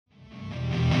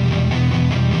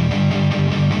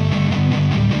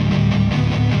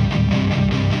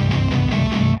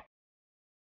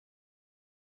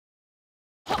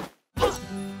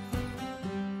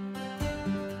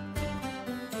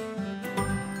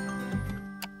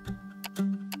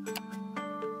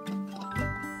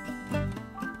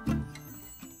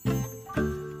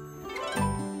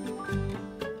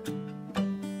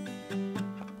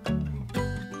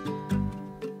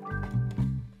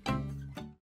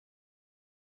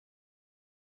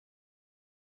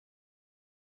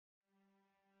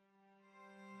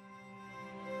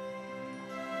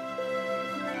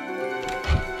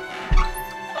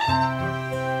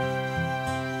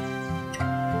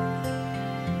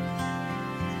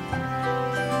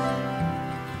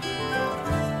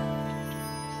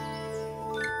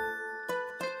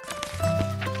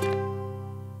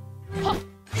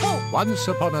Once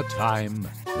upon a time,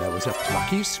 there was a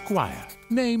plucky squire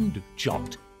named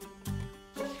Jot.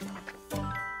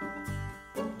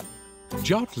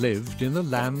 Jot lived in the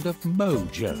land of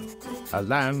Mojo, a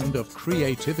land of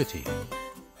creativity.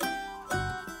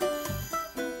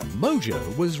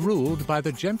 Mojo was ruled by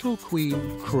the gentle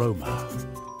queen Chroma.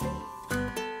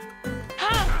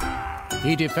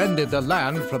 He defended the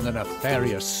land from the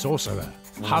nefarious sorcerer,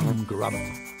 Humgrum,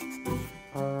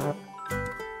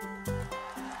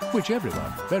 which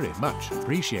everyone very much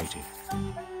appreciated.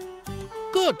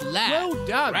 Good lad! Well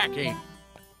done! Cracking!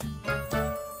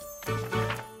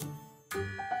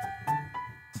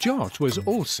 Jot was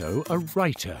also a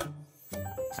writer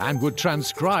and would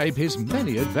transcribe his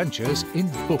many adventures in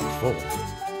book form.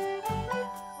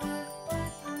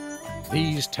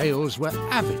 These tales were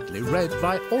avidly read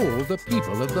by all the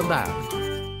people of the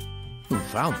land, who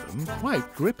found them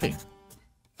quite gripping.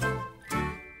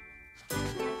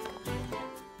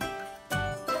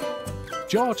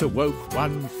 Jot awoke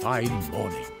one fine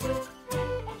morning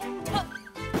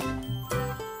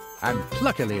and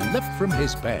pluckily leapt from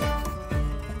his bed.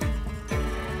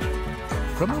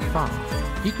 From afar,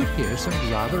 he could hear some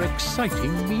rather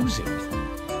exciting music.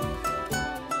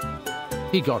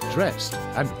 He got dressed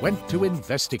and went to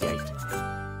investigate.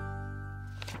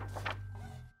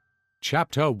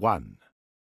 Chapter 1.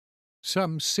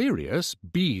 Some serious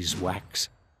beeswax.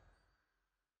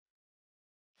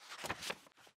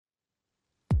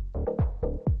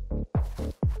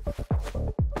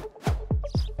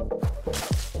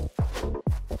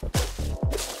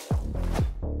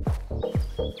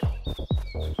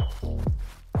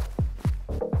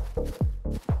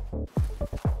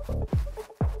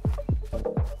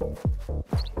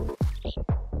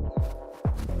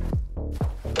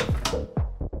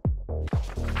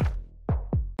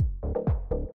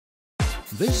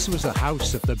 This was the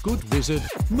house of the good wizard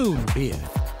Moonbeard,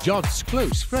 Jot's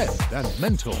close friend and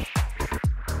mentor.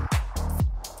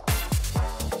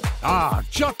 "Ah,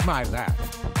 Jot, my lad,"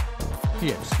 he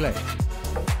exclaimed.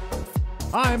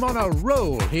 "I'm on a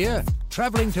roll here,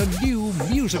 travelling to new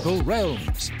musical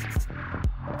realms.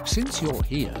 Since you're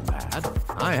here, lad,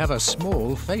 I have a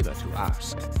small favour to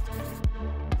ask.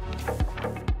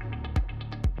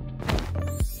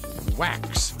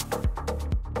 Wax.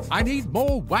 I need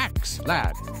more wax,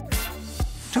 lad.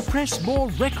 To press more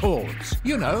records,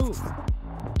 you know.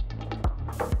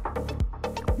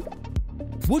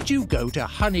 Would you go to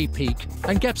Honey Peak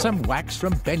and get some wax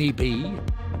from Benny B?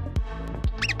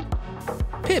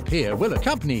 Pip here will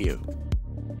accompany you."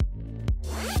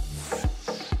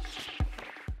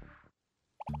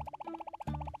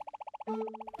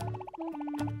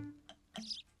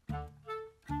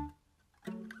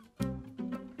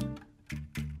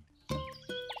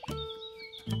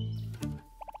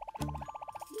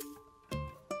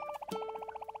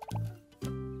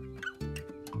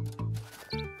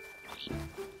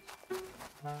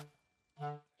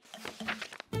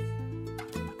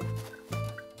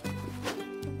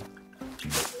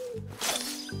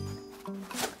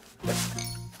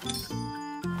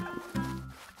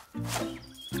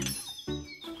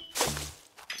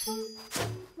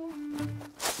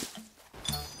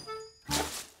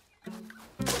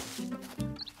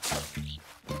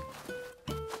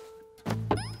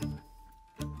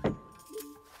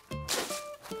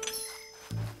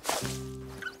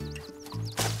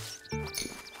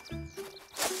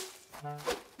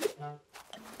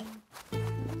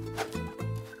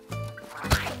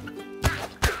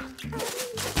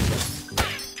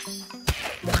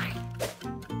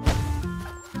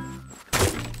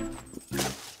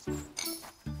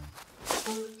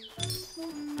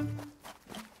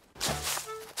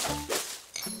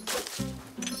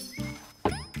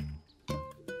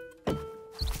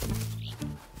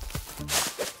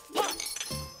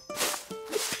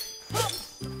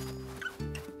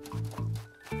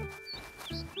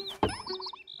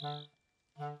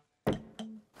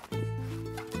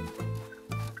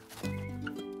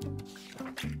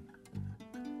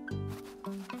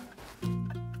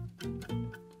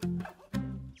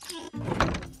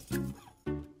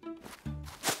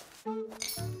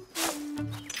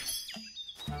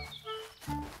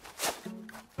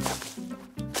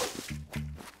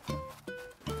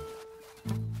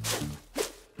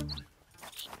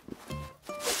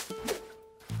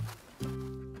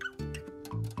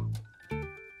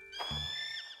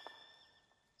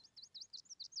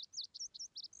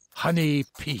 Honey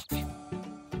Peak.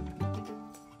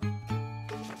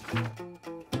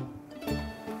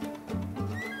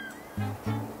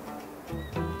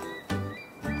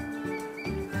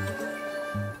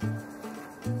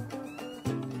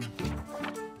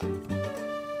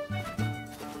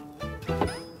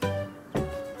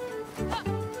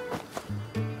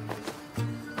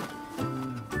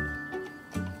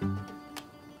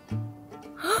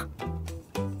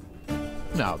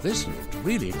 Now this looked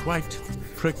really quite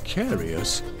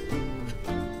precarious.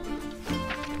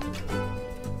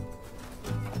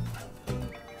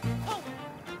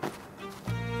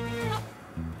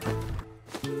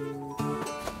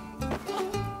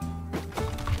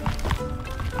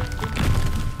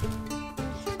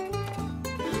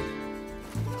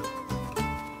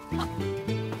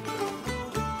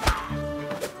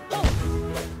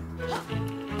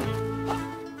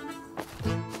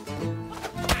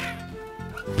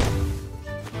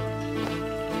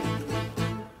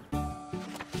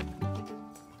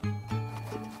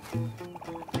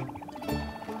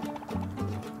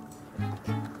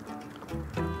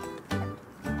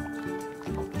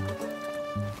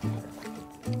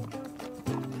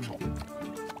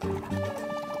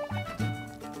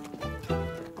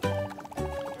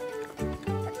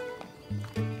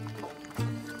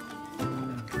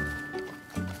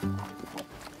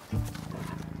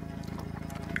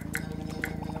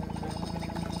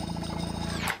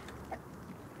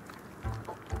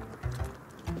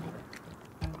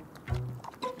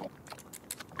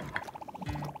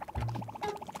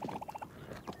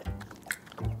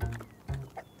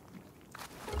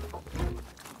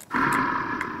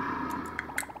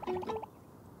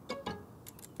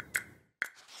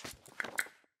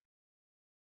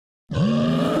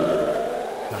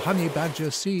 The honey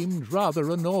badger seemed rather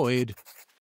annoyed.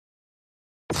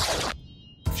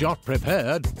 Jot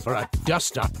prepared for a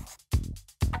dust-up.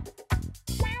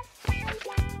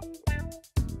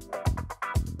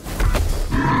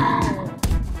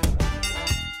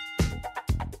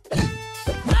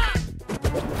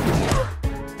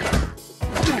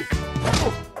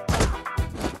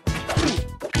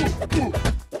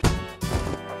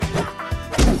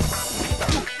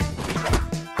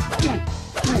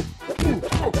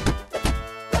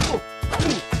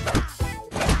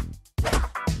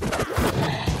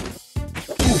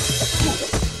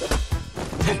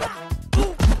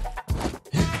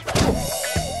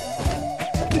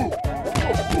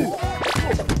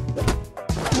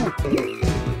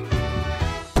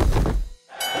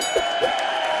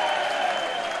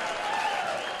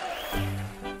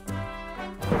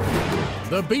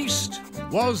 The beast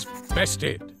was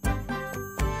bested.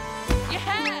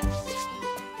 Yeah!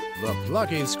 The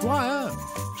Plucky Squire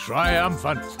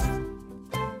triumphant.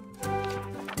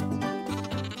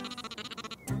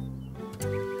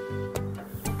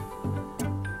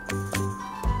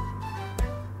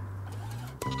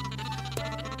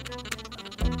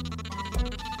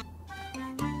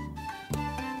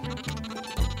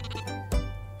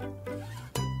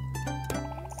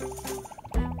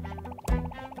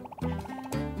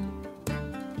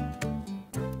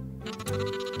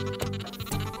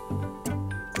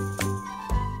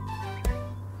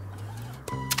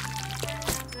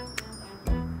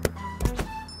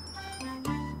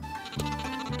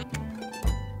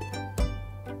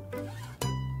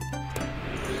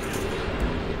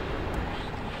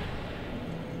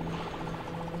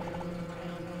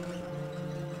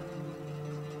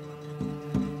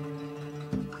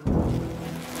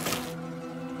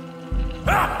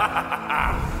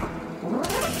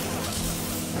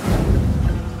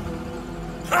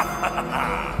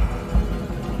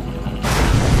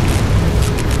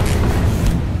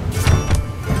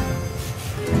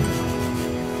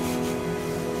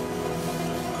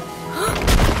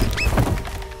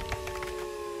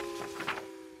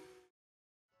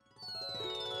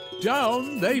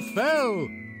 Down they fell.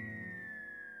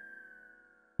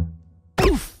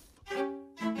 Poof!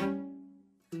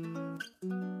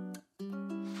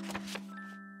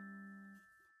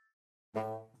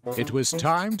 It was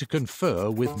time to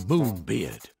confer with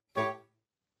Moonbeard.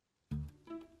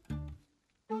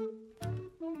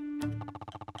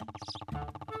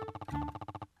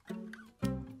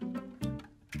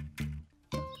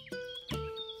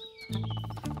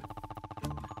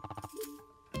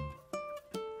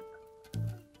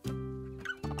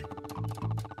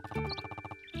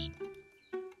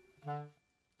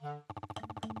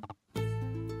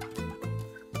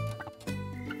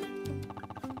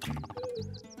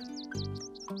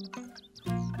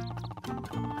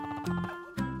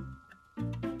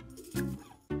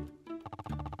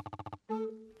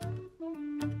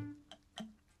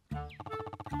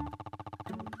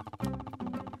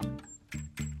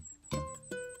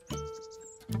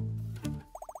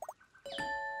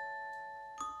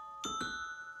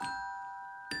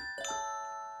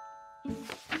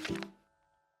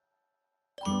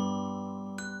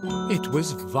 It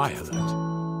was Violet.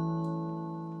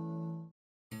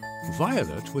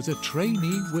 Violet was a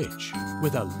trainee witch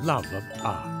with a love of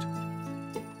art,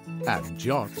 and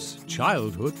Jot's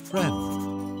childhood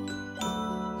friend.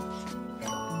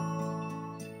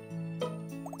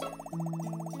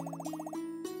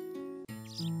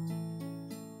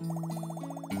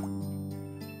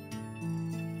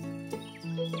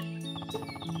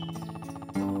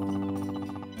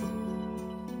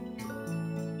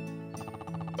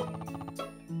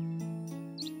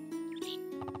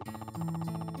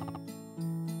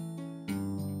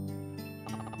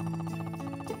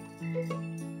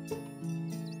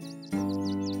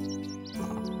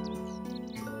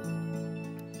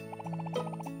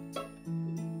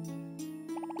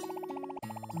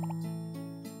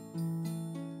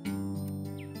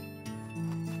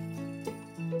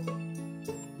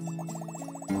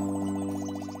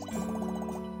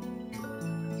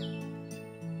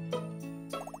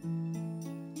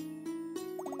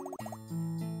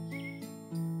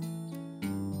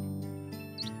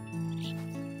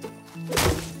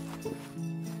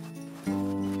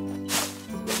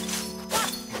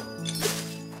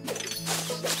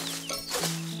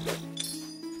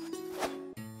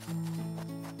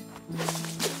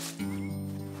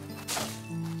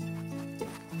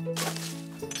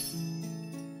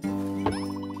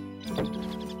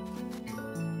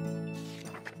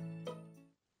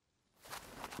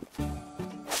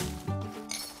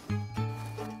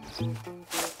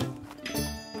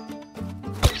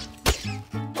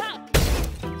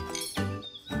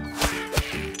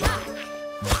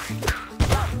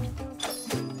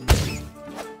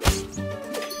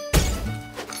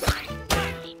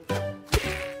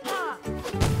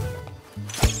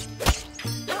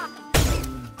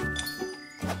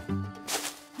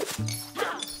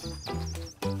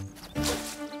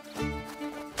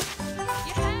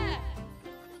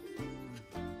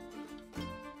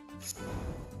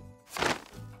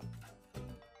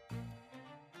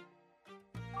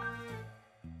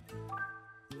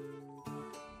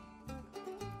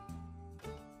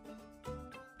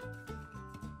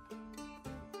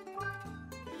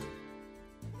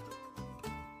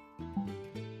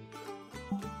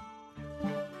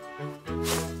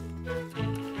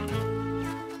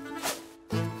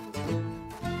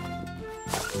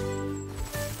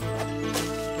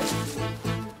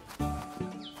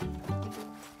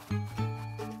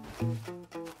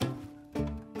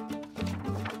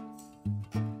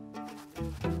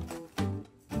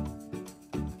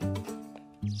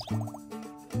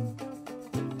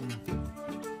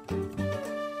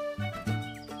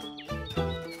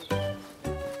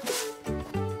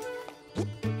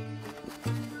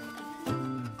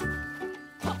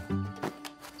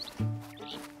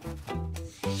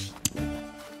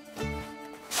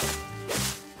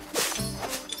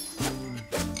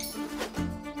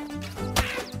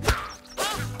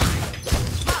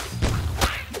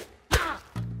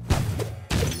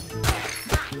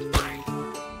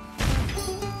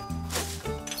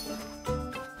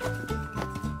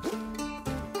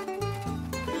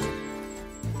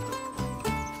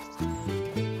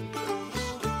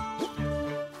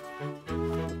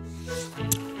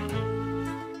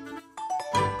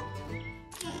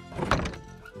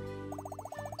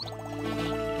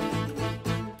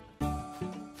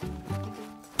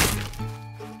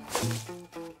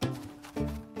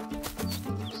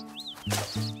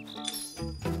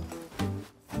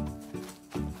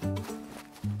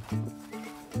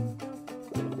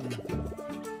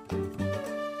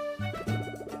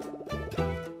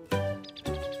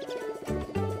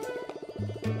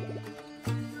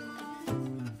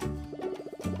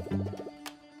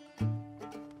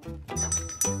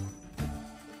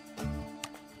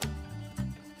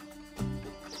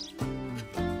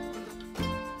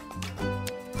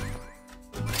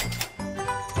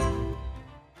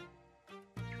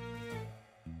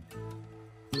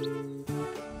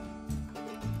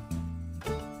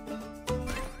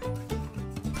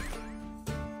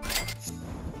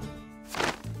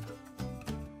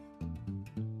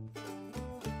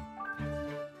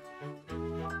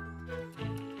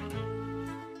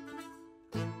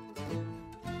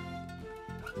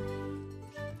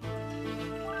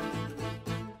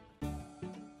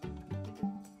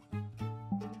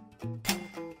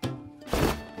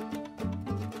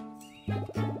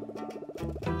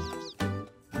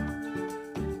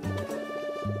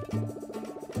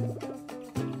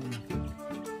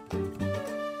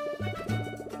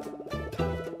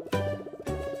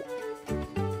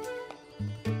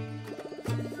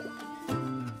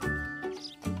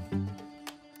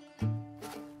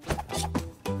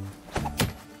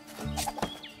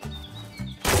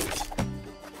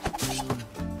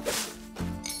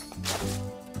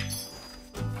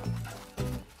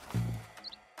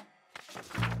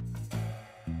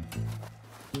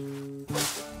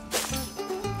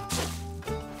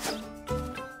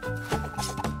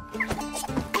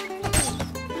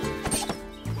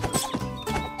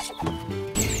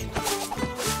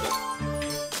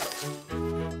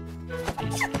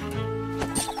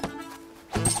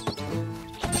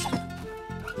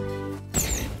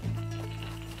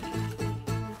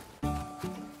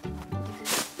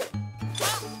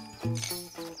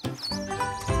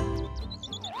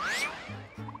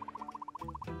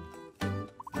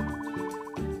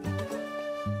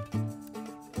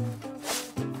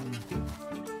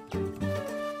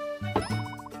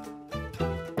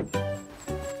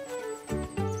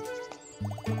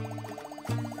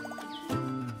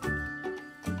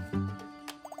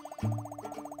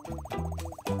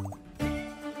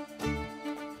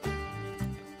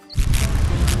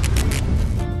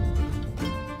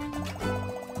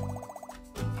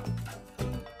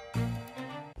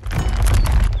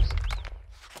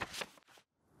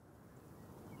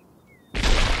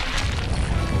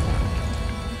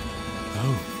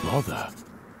 Oh, bother.